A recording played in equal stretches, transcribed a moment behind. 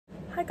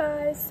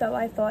guys, so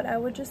I thought I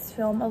would just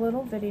film a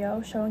little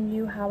video showing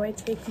you how I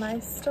take my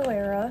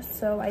Stelera.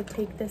 So I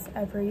take this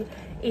every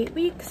 8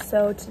 weeks,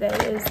 so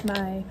today is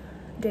my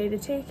day to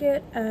take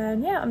it,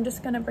 and yeah, I'm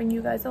just gonna bring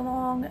you guys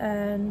along,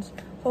 and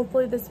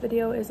hopefully this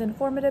video is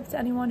informative to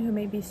anyone who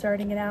may be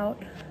starting it out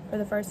for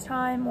the first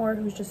time or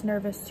who's just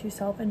nervous to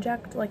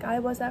self-inject like I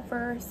was at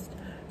first.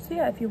 So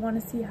yeah, if you want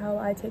to see how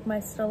I take my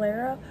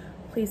Stelera,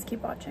 please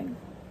keep watching.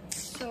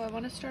 So I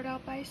want to start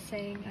out by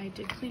saying I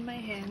did clean my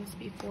hands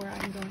before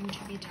I'm going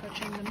to be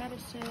touching the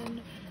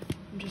medicine.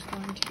 I'm just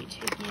going to be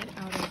taking it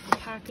out of the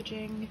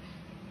packaging,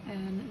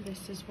 and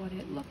this is what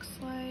it looks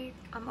like.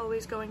 I'm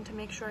always going to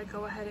make sure I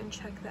go ahead and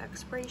check the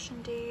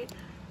expiration date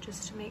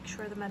just to make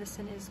sure the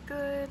medicine is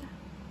good.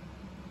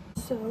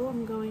 So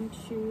I'm going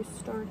to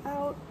start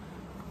out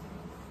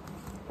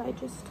by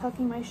just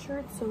tucking my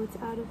shirt so it's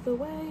out of the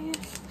way.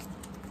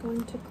 I'm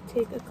going to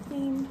take a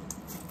clean,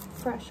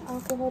 fresh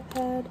alcohol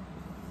pad,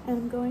 and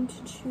I'm going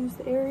to choose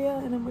the area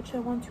in which I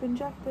want to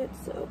inject it.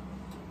 So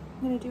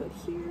I'm going to do it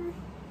here,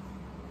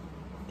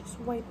 just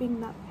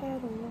wiping that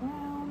pad all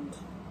around.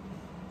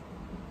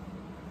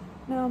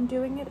 Now I'm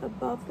doing it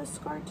above the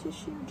scar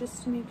tissue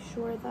just to make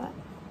sure that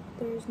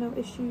there's no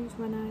issues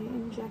when I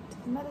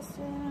inject the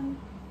medicine.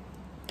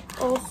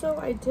 Also,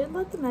 I did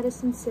let the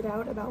medicine sit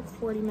out about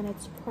 40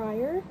 minutes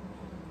prior,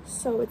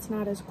 so it's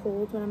not as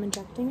cold when I'm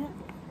injecting it.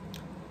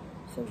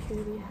 So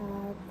here we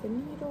have the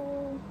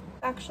needle.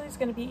 Actually, it's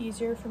going to be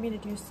easier for me to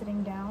do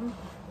sitting down,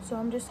 so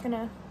I'm just going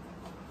to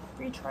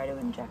retry to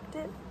inject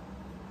it.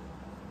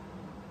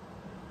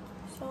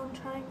 So I'm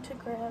trying to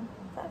grab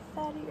that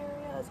fatty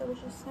area, as I was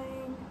just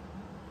saying.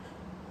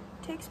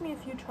 It takes me a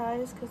few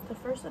tries because the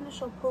first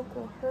initial poke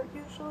will hurt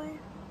usually,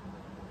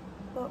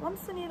 but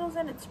once the needle's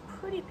in, it's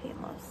pretty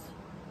painless.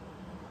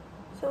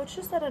 So it's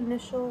just that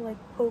initial like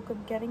poke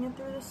of getting it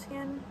through the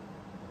skin.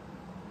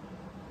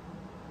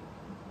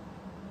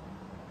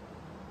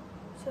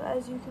 So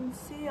as you can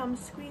see, I'm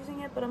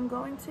squeezing it, but I'm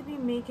going to be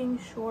making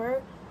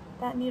sure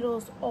that needle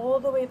is all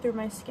the way through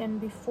my skin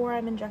before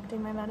I'm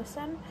injecting my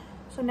medicine.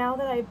 So now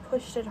that I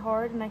pushed it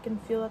hard and I can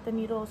feel that the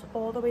needle is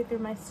all the way through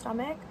my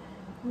stomach,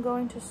 I'm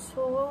going to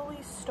slowly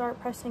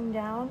start pressing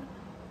down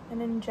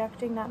and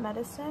injecting that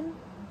medicine.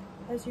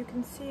 As you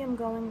can see, I'm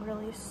going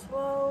really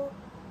slow.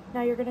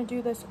 Now you're going to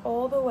do this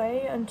all the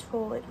way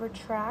until it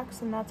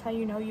retracts, and that's how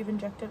you know you've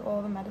injected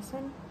all the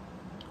medicine.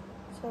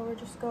 So we're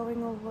just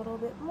going a little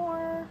bit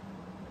more,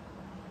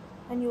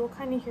 and you will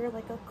kind of hear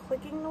like a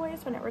clicking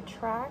noise when it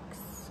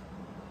retracts.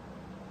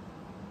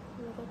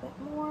 A little bit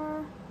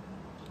more.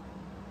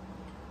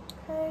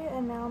 Okay,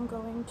 and now I'm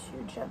going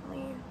to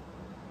gently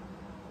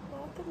pull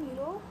out the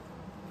needle,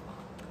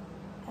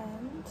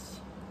 and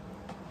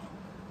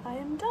I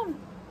am done.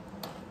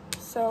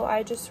 So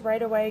I just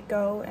right away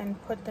go and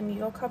put the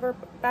needle cover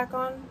back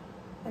on,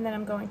 and then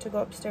I'm going to go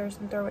upstairs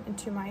and throw it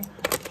into my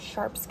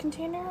sharps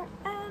container,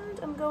 and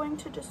I'm going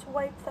to just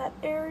wipe that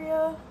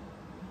area.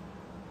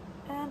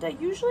 And I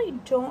usually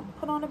don't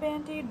put on a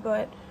band-aid,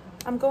 but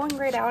I'm going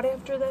right out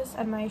after this,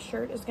 and my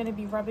shirt is going to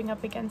be rubbing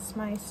up against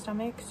my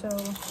stomach, so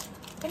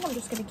I think I'm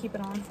just going to keep it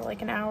on for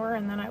like an hour,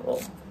 and then I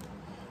will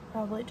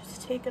probably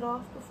just take it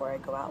off before I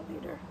go out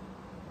later.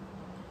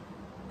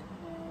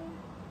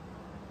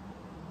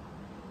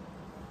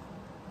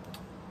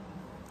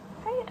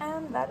 Okay,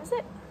 and that is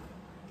it.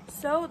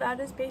 So that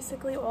is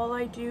basically all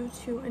I do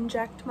to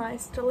inject my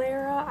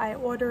Stelera. I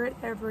order it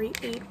every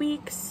 8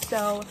 weeks,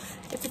 so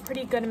it's a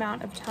pretty good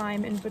amount of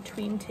time in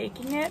between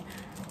taking it.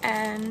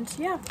 And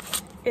yeah,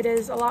 it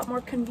is a lot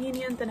more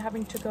convenient than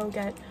having to go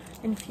get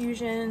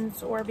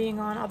infusions or being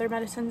on other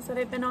medicines that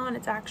I've been on.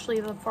 It's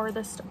actually the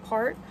farthest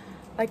apart.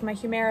 Like my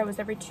Humira was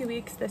every 2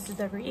 weeks, this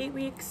is every 8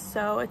 weeks,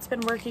 so it's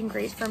been working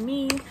great for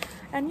me.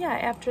 And yeah,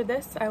 after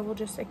this, I will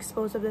just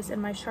dispose of this in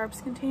my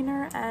sharps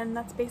container, and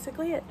that's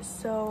basically it.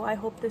 So I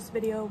hope this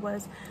video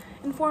was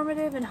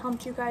informative and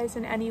helped you guys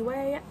in any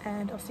way,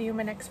 and I'll see you in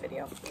my next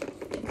video.